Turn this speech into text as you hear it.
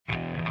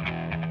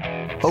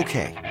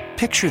Okay,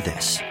 picture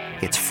this.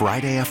 It's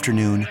Friday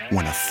afternoon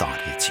when a thought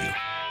hits you.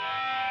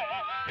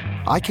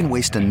 I can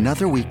waste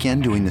another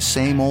weekend doing the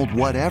same old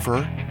whatever,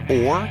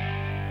 or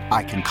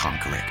I can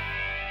conquer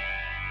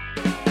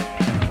it.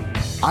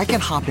 I can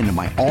hop into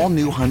my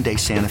all-new Hyundai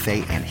Santa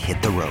Fe and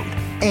hit the road.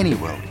 Any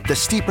road. The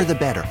steeper, the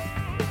better.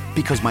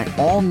 Because my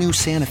all-new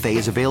Santa Fe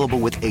is available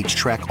with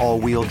H-Track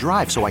all-wheel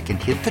drive, so I can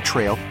hit the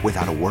trail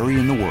without a worry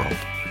in the world.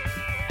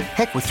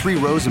 Heck, with 3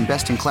 rows and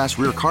best-in-class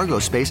rear cargo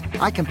space,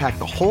 I can pack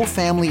the whole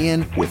family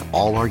in with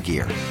all our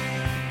gear.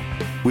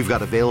 We've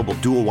got available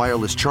dual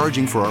wireless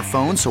charging for our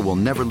phones, so we'll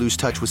never lose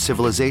touch with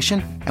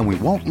civilization, and we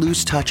won't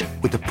lose touch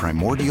with the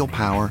primordial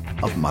power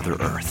of Mother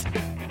Earth.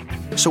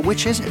 So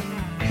which is it?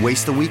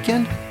 Waste the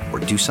weekend or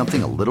do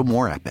something a little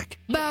more epic?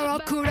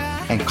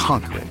 And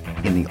conquer it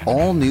in the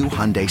all-new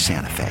Hyundai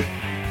Santa Fe.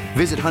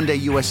 Visit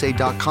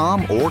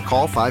HyundaiUSA.com or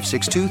call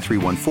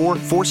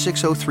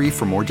 562-314-4603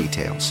 for more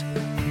details.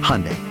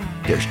 Hyundai,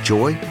 there's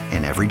joy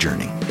in every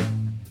journey.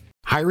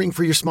 Hiring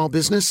for your small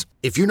business?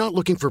 If you're not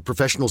looking for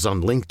professionals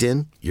on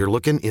LinkedIn, you're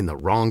looking in the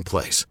wrong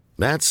place.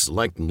 That's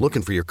like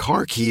looking for your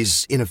car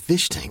keys in a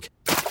fish tank.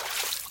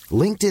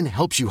 LinkedIn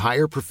helps you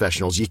hire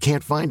professionals you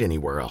can't find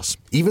anywhere else,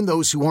 even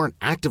those who aren't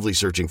actively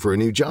searching for a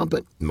new job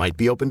but might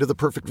be open to the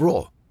perfect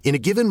role. In a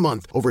given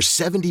month, over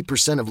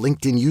 70% of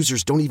LinkedIn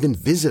users don't even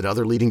visit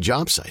other leading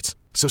job sites.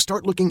 So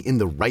start looking in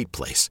the right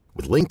place.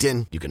 With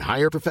LinkedIn, you can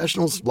hire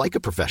professionals like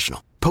a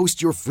professional.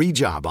 Post your free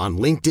job on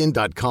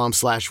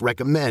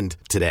linkedin.com/recommend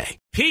today.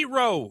 Pete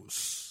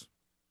Rose,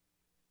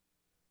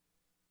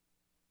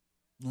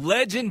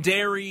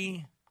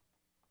 legendary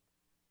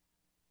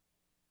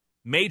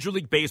Major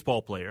League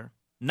Baseball player,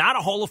 not a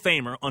Hall of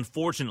Famer,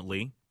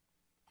 unfortunately,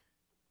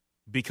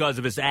 because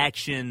of his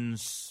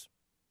actions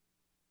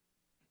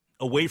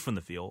away from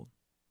the field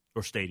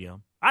or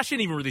stadium. I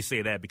shouldn't even really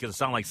say that because it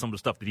sounded like some of the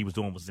stuff that he was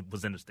doing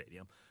was in the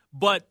stadium.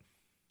 But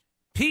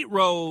Pete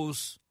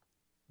Rose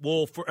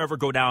will forever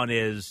go down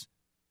as,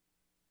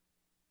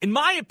 in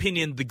my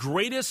opinion, the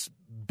greatest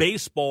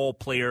baseball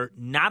player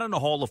not in the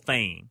Hall of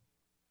Fame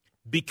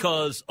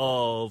because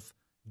of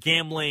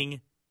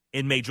gambling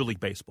in Major League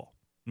Baseball.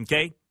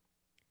 Okay?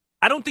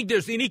 I don't think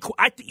there's any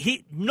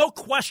no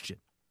question.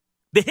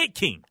 The hit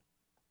king.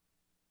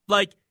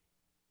 Like,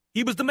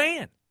 he was the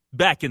man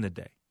back in the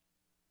day.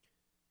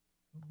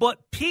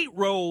 But Pete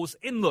Rose,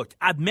 and look,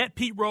 I've met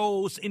Pete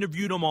Rose,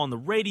 interviewed him on the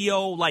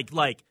radio, like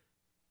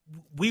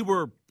we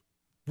were,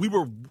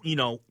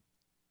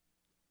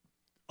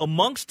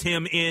 amongst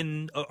him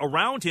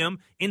around him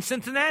in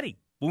Cincinnati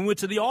when we went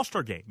to the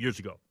All-Star game years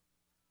ago.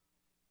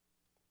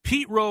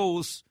 Pete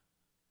Rose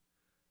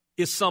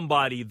is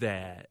somebody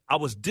that I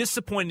was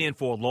disappointed in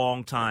for a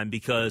long time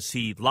because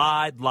he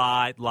lied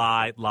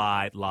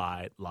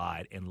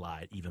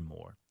even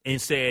more. And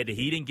said that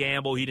he didn't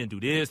gamble, he didn't do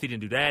this, he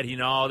didn't do that, he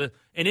didn't all this.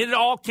 And it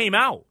all came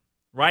out,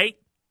 right?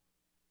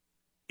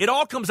 It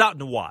all comes out in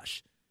the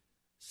wash.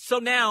 So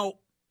now,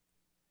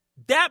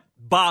 that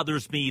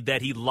bothers me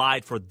that he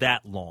lied for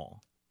that long.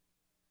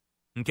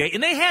 Okay?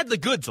 And they had the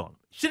goods on him.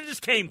 Should have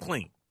just came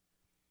clean.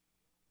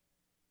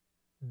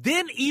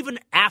 Then even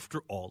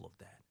after all of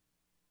that,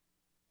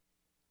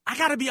 I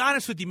got to be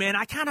honest with you, man,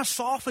 I kind of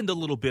softened a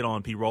little bit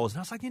on Pete Rose. And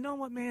I was like, you know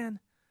what,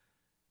 man?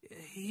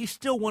 He's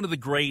still one of the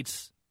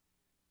greats.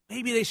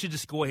 Maybe they should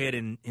just go ahead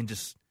and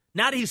just,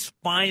 now that he's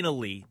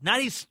finally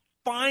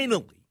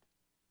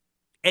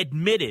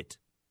admitted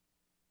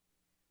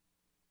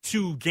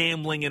to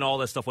gambling and all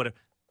that stuff, whatever,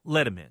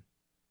 let him in.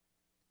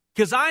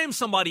 Because I am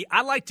somebody,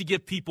 I like to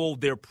give people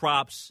their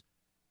props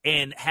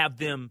and have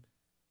them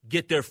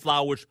get their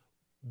flowers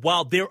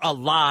while they're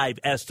alive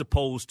as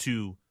opposed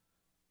to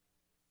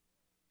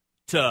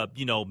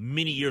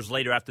many years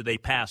later after they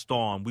passed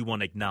on, we want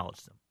to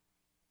acknowledge them.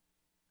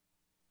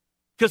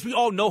 Because we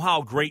all know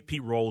how great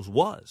Pete Rose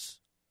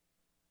was.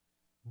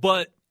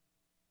 But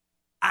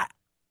I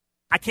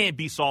can't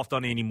be soft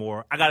on it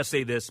anymore. I got to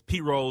say this.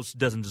 Pete Rose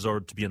doesn't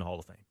deserve to be in the Hall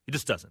of Fame. He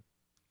just doesn't.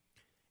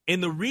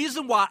 And the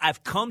reason why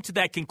I've come to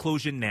that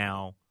conclusion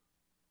now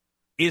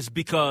is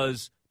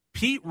because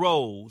Pete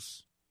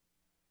Rose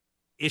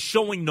is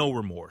showing no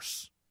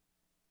remorse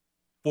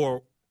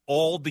for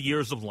all the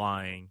years of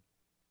lying.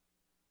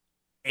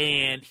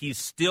 And he's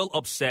still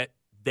upset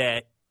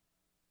that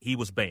he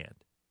was banned.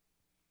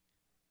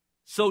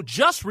 So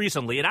just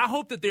recently, and I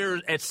hope that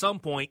there at some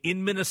point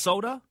in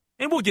Minnesota,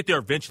 and we'll get there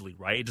eventually,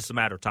 right? It's just a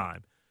matter of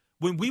time,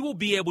 when we will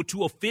be able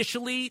to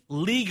officially,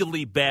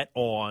 legally bet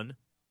on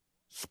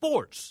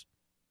sports.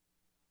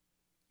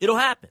 It'll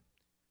happen.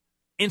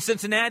 In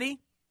Cincinnati,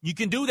 you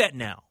can do that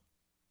now.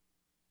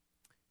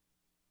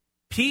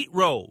 Pete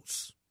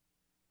Rose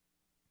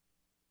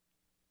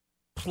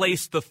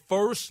placed the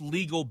first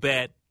legal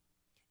bet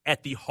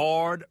at the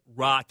Hard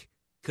Rock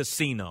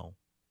Casino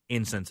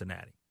in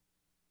Cincinnati.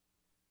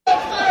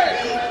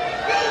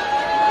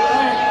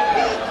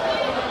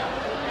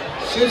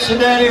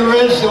 Cincinnati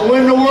Reds to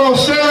win the World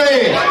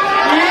Series.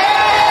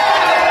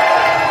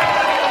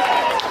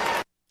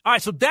 All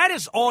right, so that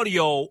is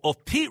audio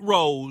of Pete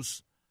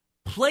Rose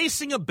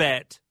placing a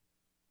bet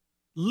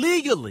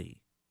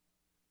legally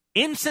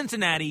in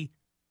Cincinnati,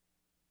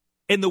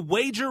 and the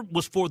wager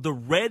was for the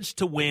Reds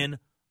to win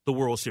the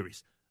World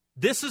Series.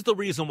 This is the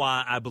reason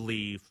why I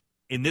believe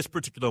in this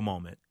particular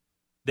moment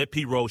that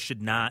Pete Rose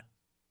should not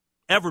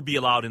ever be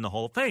allowed in the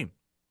Hall of Fame.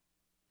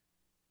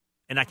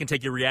 And I can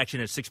take your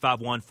reaction at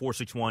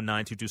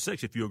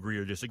 651-461-9226 if you agree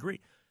or disagree.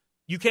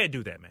 You can't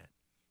do that, man.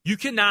 You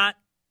cannot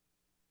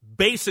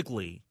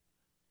basically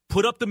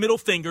put up the middle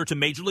finger to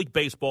Major League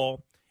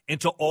Baseball and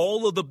to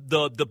all of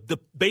the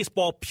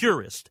baseball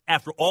purists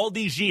after all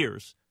these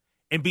years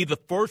and be the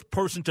first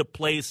person to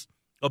place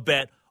a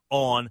bet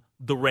on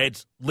the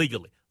Reds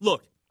legally.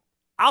 Look,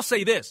 I'll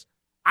say this.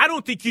 I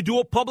don't think you do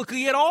it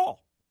publicly at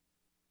all.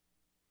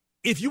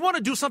 If you want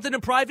to do something in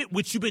private,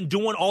 which you've been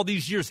doing all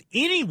these years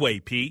anyway,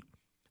 Pete,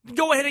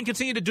 go ahead and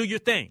continue to do your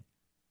thing.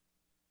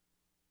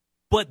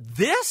 But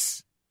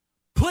this,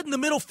 putting the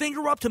middle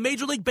finger up to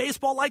Major League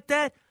Baseball like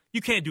that,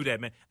 you can't do that,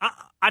 man.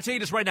 I tell you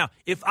this right now.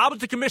 If I was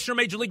the commissioner of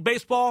Major League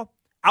Baseball,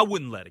 I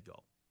wouldn't let it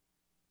go.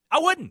 I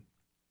wouldn't.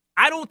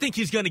 I don't think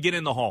he's going to get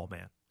in the Hall,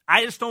 man.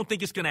 I just don't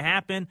think it's going to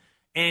happen.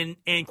 And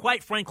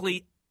quite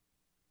frankly,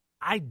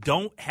 I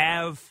don't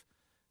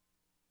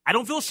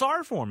feel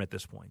sorry for him at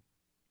this point.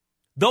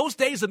 Those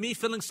days of me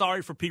feeling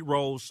sorry for Pete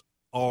Rose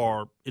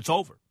it's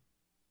over.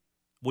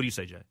 What do you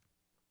say, Jay?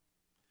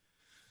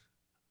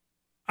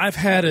 I've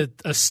had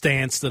a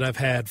stance that I've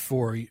had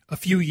for a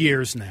few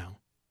years now,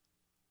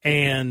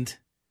 and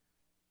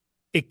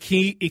it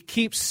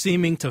keeps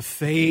seeming to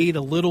fade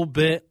a little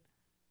bit,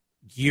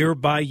 year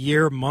by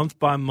year, month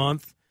by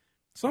month,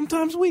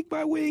 sometimes week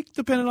by week,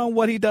 depending on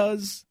what he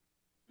does.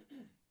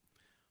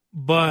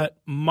 But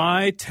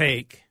my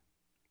take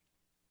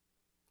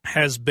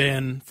has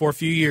been for a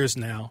few years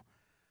now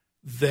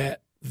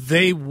that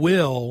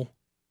Major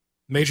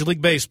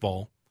League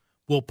Baseball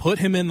will put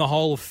him in the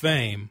Hall of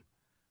Fame,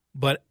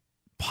 but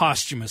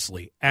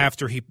posthumously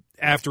after he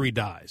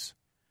dies.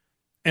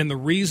 And the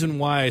reason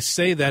why I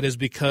say that is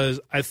because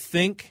I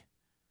think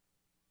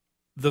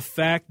the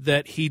fact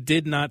that he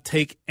did not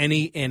take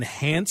any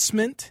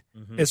enhancement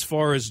as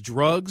far as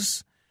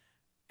drugs,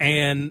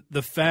 and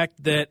the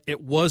fact that it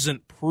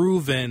wasn't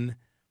proven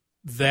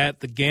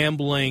that the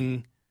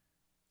gambling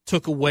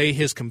took away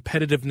his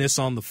competitiveness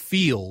on the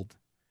field,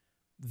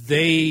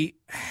 they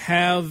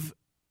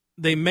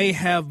may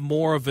have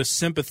more of a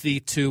sympathy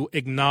to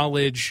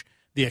acknowledge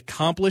the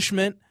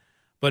accomplishment,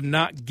 but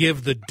not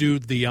give the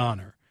dude the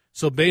honor.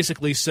 So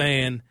basically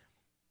saying,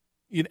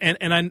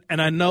 and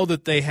I know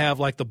that they have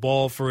like the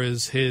ball for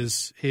his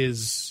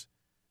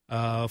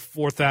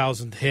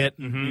 4,000th hit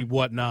and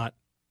whatnot.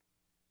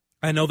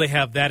 I know they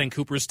have that in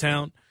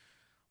Cooperstown,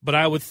 but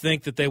I would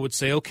think that they would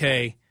say,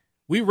 okay,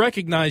 we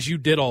recognize you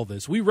did all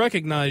this. We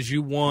recognize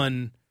you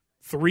won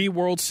 3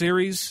 World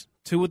Series,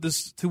 2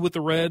 with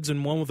the Reds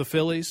and 1 with the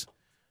Phillies.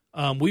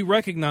 We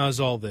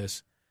recognize all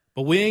this,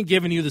 but we ain't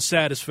giving you the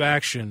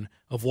satisfaction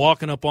of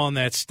walking up on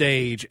that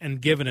stage and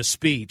giving a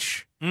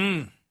speech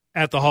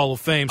at the Hall of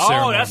Fame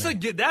ceremony.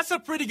 Oh, that's a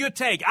pretty good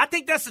take. I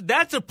think that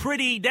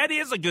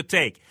is a good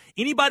take.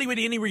 Anybody with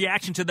any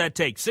reaction to that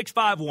take?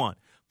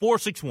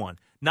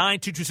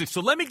 651-461-9226.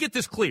 So let me get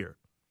this clear.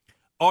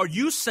 Are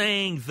you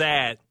saying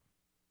that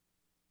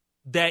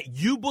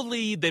you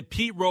believe that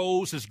Pete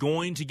Rose is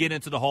going to get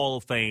into the Hall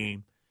of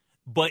Fame,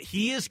 but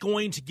he is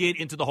going to get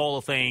into the Hall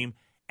of Fame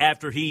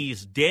after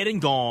he's dead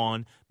and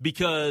gone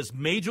because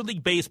Major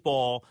League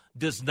Baseball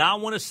does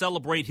not want to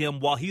celebrate him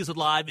while he's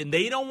alive, and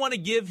they don't want to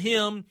give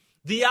him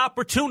the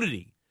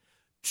opportunity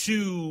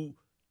to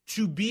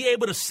be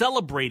able to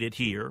celebrate it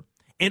here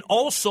and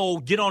also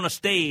get on a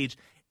stage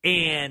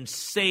and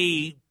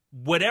say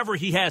whatever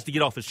he has to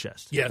get off his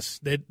chest? Yes,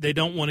 they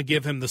don't want to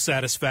give him the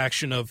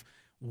satisfaction of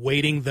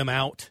waiting them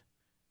out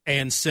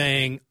and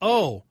saying,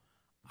 oh,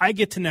 I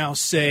get to now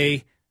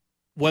say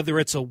whether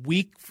it's a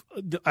week,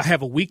 I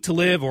have a week to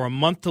live or a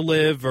month to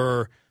live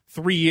or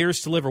 3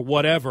 years to live or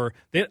whatever.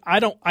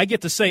 I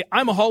get to say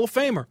I'm a Hall of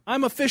Famer.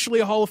 I'm officially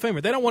a Hall of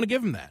Famer. They don't want to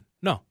give him that.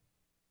 No.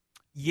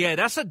 Yeah,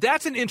 that's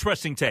an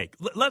interesting take.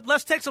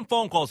 Let's take some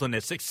phone calls on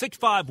this.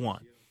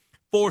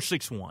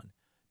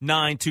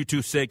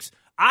 651-461-9226.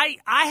 I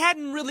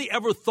hadn't really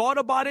ever thought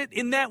about it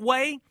in that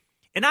way,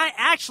 and I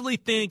actually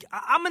think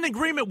I'm in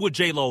agreement with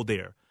J-Lo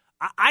there.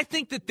 I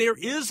think that there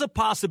is a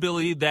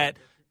possibility that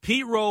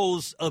Pete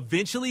Rose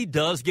eventually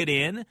does get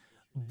in,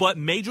 but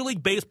Major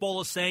League Baseball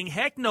is saying,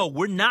 heck no,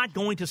 we're not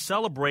going to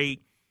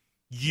celebrate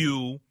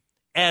you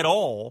at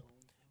all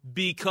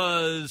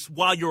because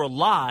while you're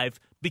alive,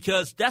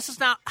 because that's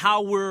just not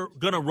how we're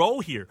going to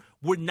roll here.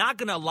 We're not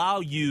going to allow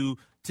you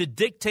to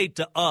dictate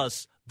to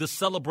us the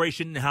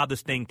celebration and how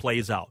this thing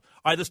plays out.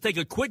 All right, let's take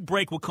a quick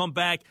break. We'll come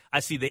back.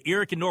 I see that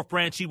Eric in North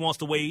Branch, he wants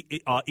to weigh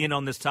in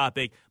on this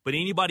topic. But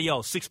anybody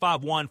else,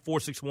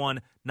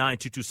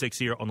 651-461-9226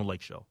 here on The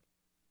Lake Show.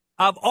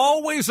 I've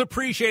always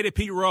appreciated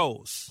Pete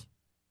Rose.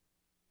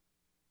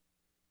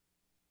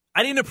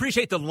 I didn't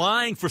appreciate the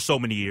lying for so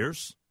many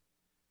years.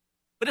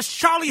 But it's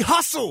Charlie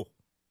Hustle.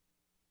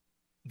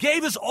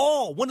 Gave us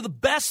all one of the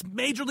best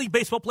Major League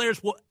Baseball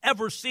players we'll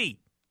ever see.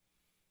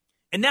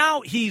 And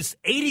now he's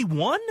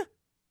 81?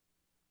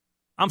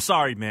 I'm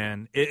sorry,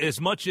 man. As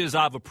much as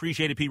I've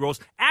appreciated Pete Rose,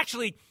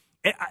 actually,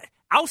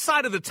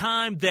 outside of the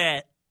time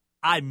that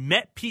I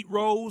met Pete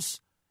Rose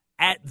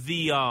at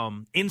the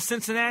in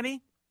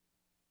Cincinnati,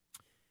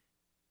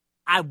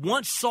 I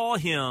once saw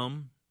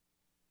him.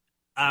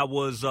 I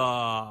was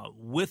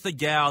with a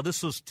gal.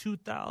 This was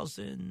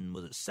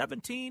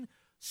 2017.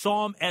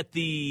 Saw him at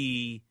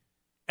a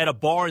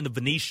bar in the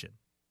Venetian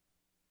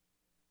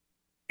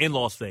in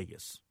Las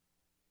Vegas.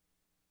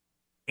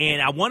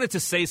 And I wanted to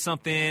say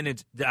something,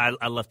 and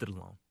I left it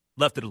alone.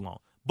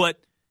 But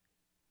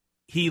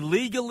he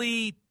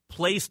legally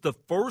placed the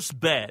first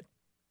bet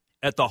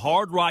at the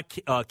Hard Rock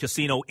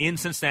Casino in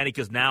Cincinnati,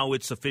 because now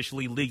it's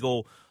officially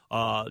legal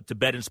to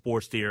bet in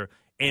sports there.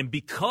 And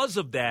because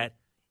of that,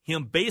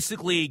 him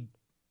basically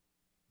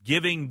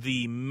giving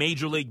the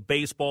Major League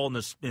Baseball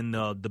in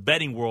the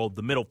betting world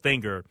the middle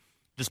finger,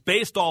 just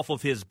based off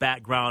of his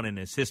background and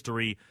his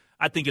history,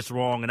 I think it's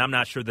wrong, and I'm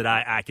not sure that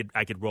I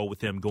could roll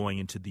with him going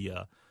into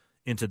the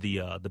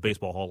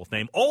Baseball Hall of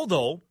Fame.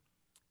 Although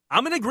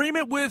I'm in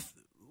agreement with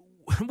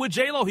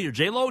J-Lo here.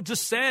 J-Lo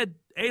just said,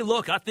 "Hey,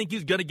 look, I think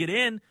he's going to get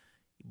in,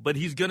 but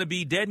he's going to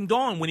be dead and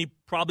gone when he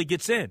probably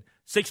gets in."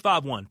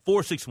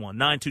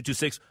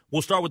 651-461-9226.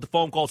 We'll start with the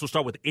phone calls. We'll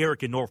start with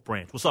Eric in North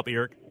Branch. What's up,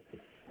 Eric?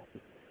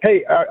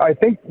 Hey, I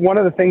think one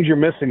of the things you're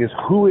missing is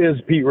who is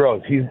Pete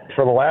Rose? He's,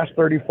 for the last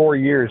 34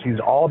 years, he's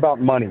all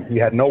about money. He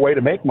had no way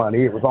to make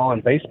money. It was all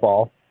in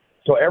baseball.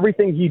 So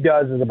everything he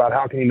does is about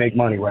how can he make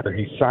money, whether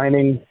he's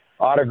signing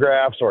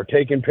autographs or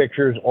taking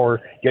pictures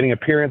or getting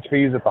appearance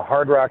fees at the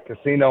Hard Rock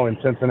Casino in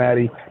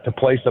Cincinnati to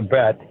place a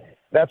bet.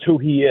 That's who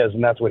he is,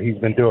 and that's what he's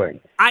been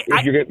doing. I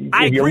agree.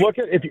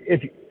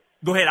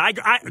 Go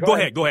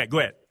ahead. Go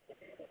ahead.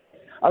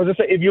 I was going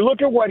to say, if you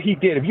look at what he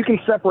did, if you can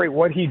separate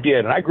what he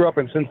did, and I grew up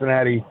in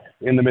Cincinnati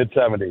in the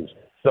mid-'70s,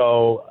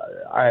 so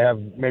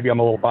maybe I'm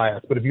a little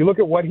biased, but if you look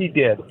at what he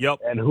did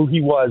and who he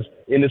was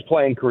in his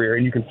playing career,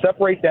 and you can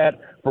separate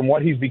that from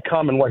what he's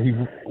become and what he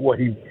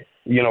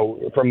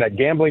from that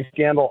gambling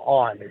scandal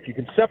on, if you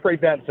can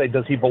separate that and say,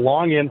 does he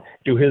belong in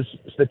to his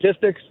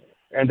statistics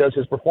and does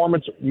his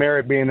performance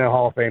merit being in the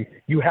Hall of Fame?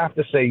 You have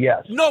to say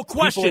yes. No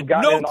question.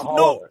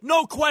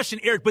 No question,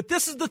 Eric. But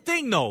this is the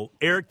thing, though,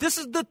 Eric. This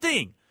is the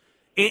thing.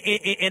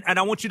 And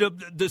I want you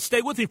to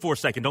stay with me for a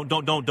second.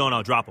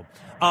 Don't drop them.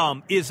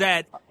 Is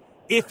that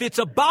if it's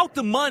about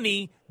the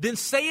money, then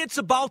say it's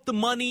about the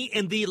money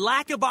and the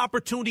lack of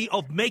opportunity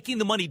of making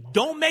the money.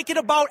 Don't make it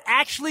about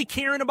actually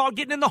caring about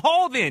getting in the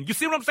Hall then. You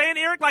see what I'm saying,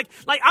 Eric? Like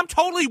I'm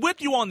totally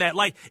with you on that.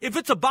 Like, if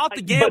it's about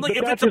the gambling,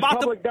 if it's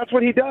about that's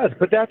what he does.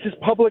 But that's his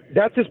public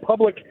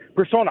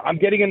persona. I'm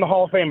getting in the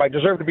Hall of Fame. I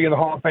deserve to be in the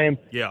Hall of Fame.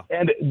 Yeah.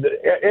 And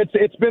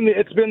it's been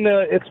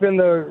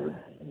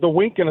the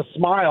wink and a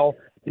smile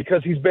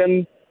because he's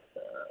been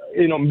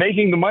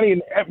making the money,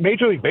 and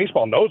Major League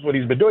Baseball knows what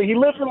he's been doing. He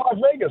lives in Las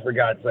Vegas, for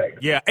God's sake.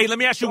 Yeah. Hey, let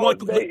me ask you one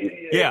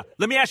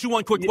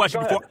quick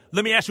question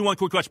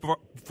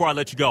before I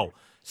let you go.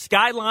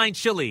 Skyline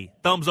Chili,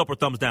 thumbs up or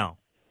thumbs down?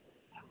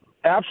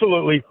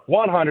 Absolutely,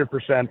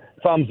 100%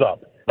 thumbs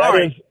up.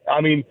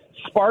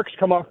 Sparks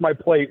come off my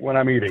plate when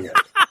I'm eating it.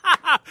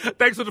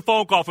 Thanks for the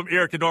phone call from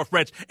Eric in North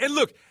Branch. And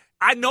look,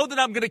 I know that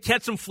I'm going to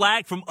catch some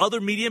flack from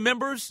other media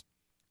members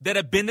that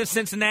have been to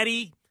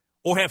Cincinnati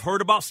or have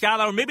heard about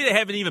Skyline, or maybe they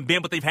haven't even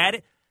been, but they've had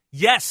it.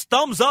 Yes,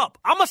 thumbs up.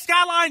 I'm a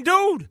Skyline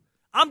dude.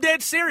 I'm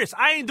dead serious.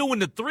 I ain't doing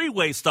the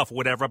three-way stuff or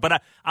whatever,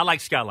 but I like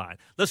Skyline.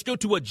 Let's go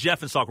to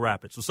Jeff in Sauk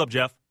Rapids. What's up,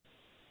 Jeff?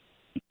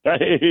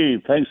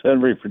 Hey, thanks,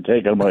 Henry, for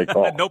taking my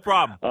call. No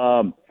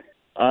problem.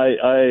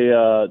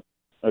 I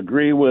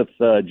agree with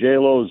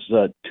J-Lo's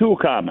two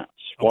comments.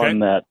 Okay. One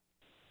that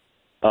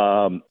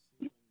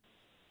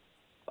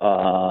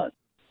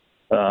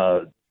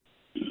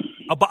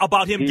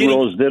about him Pete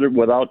Rose did it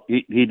without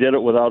he did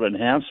it without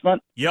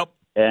enhancement. Yep.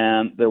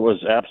 And there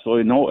was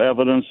absolutely no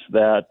evidence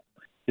that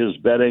his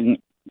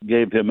betting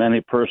gave him any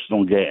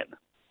personal gain.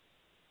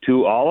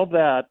 To all of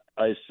that,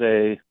 I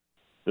say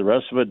the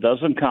rest of it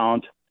doesn't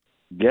count.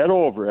 Get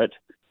over it.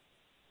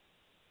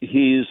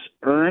 He's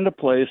earned a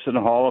place in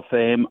the Hall of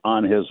Fame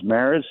on his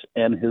merits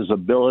and his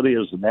ability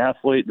as an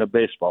athlete and a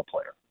baseball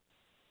player.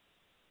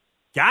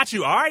 Got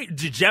you. All right.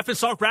 Jeff in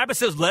Sauk Rapids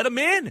says, let him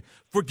in.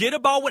 Forget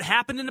about what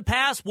happened in the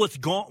past.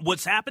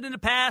 What's happened in the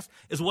past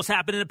is what's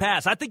happened in the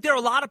past. I think there are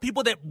a lot of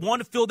people that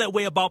want to feel that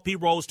way about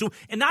Pete Rose, too.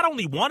 And not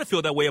only want to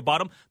feel that way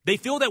about him, they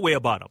feel that way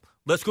about him.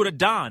 Let's go to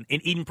Don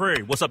in Eden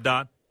Prairie. What's up,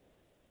 Don?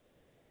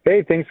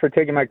 Hey, thanks for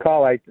taking my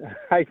call. I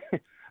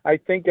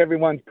think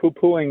everyone's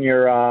poo-pooing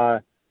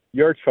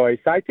your choice.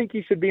 I think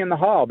he should be in the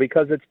Hall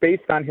because it's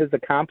based on his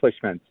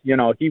accomplishments.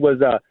 He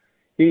was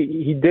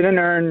He didn't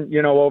earn,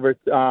 over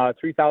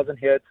 3,000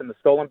 hits and the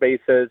stolen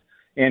bases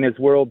and his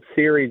World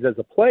Series as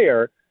a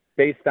player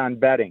based on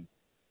betting.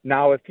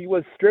 Now, if he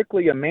was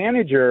strictly a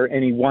manager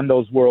and he won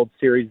those World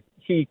Series,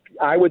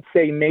 I would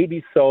say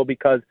maybe so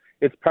because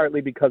it's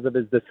partly because of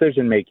his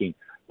decision making.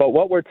 But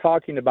what we're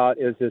talking about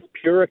is his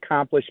pure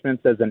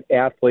accomplishments as an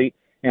athlete,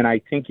 and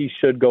I think he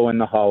should go in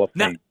the Hall of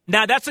Fame.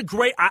 Now that's a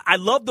great – I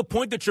love the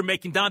point that you're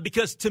making, Don,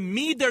 because to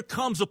me there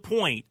comes a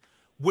point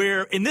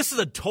where, and this is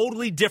a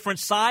totally different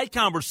side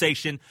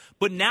conversation,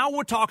 but now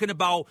we're talking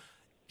about,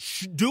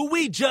 do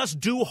we just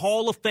do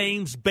Hall of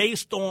Fames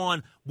based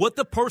on what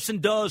the person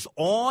does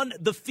on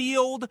the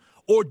field,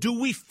 or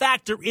do we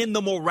factor in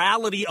the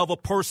morality of a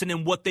person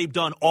and what they've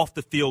done off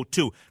the field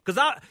too?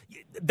 Because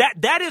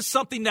that is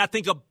something that I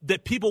think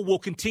that people will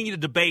continue to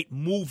debate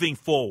moving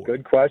forward.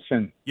 Good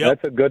question. Yep.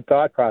 That's a good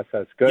thought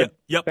process. Good.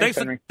 Yep.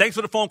 Thanks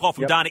for the phone call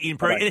from Donna Eden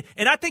Prairie.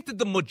 And I think that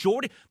the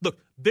majority, look,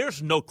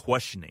 there's no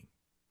questioning.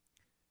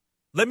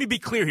 Let me be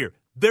clear here.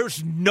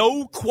 There's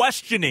no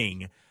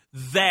questioning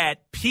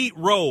that Pete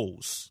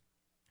Rose,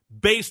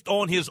 based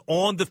on his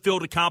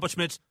on-the-field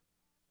accomplishments,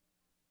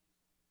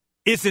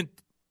 isn't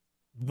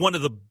one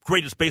of the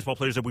greatest baseball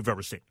players that we've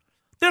ever seen.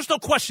 There's no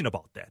question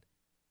about that.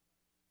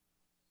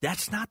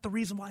 That's not the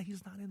reason why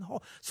he's not in the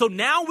Hall. So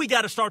now we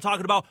got to start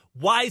talking about,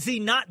 why is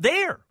he not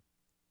there?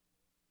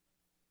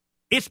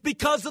 It's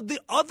because of the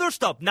other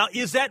stuff. Now,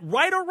 is that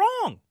right or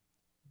wrong?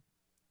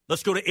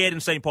 Let's go to Ed in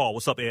St. Paul.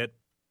 What's up, Ed?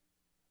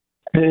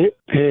 Hey,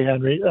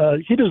 Henry.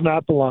 He does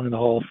not belong in the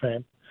Hall of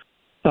Fame.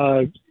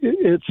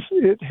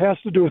 It has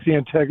to do with the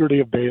integrity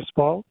of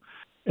baseball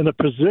and the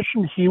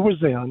position he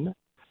was in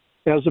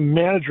as a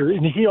manager.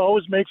 And he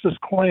always makes this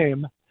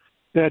claim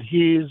that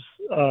he's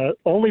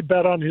only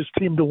bet on his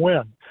team to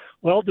win.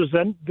 Well, does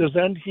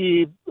then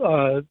he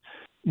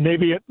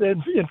maybe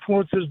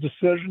influence his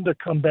decision to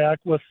come back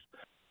with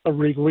a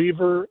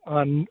reliever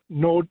on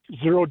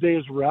 0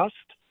 days rest,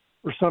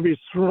 or somebody's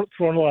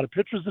thrown a lot of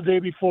pitches the day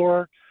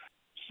before,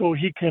 so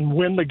he can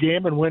win the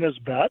game and win his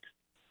bet?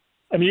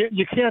 I mean,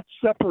 you can't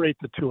separate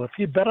the two. If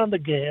he bet on the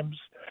games,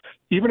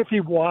 even if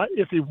he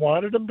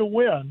wanted him to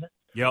win,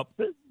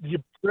 you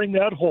bring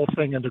that whole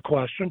thing into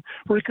question,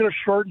 where he could have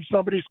shortened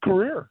somebody's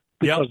career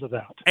because of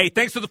that. Hey,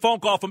 thanks for the phone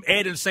call from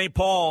Ed in St.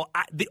 Paul.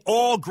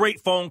 All great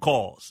phone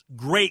calls.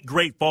 Great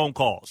phone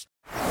calls.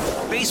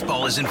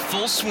 Baseball is in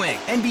full swing.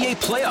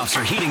 NBA playoffs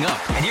are heating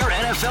up, and your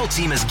NFL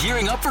team is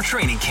gearing up for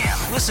training camp.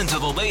 Listen to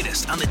the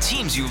latest on the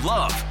teams you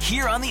love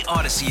here on the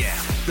Odyssey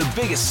app. The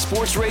biggest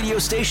sports radio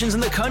stations in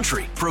the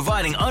country,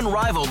 providing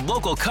unrivaled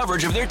local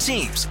coverage of their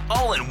teams,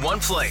 all in one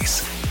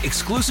place.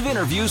 Exclusive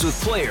interviews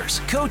with players,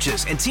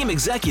 coaches, and team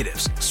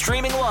executives,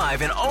 streaming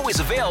live and always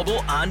available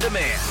on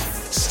demand.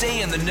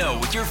 Stay in the know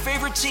with your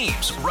favorite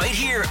teams right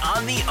here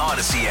on the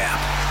Odyssey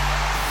app.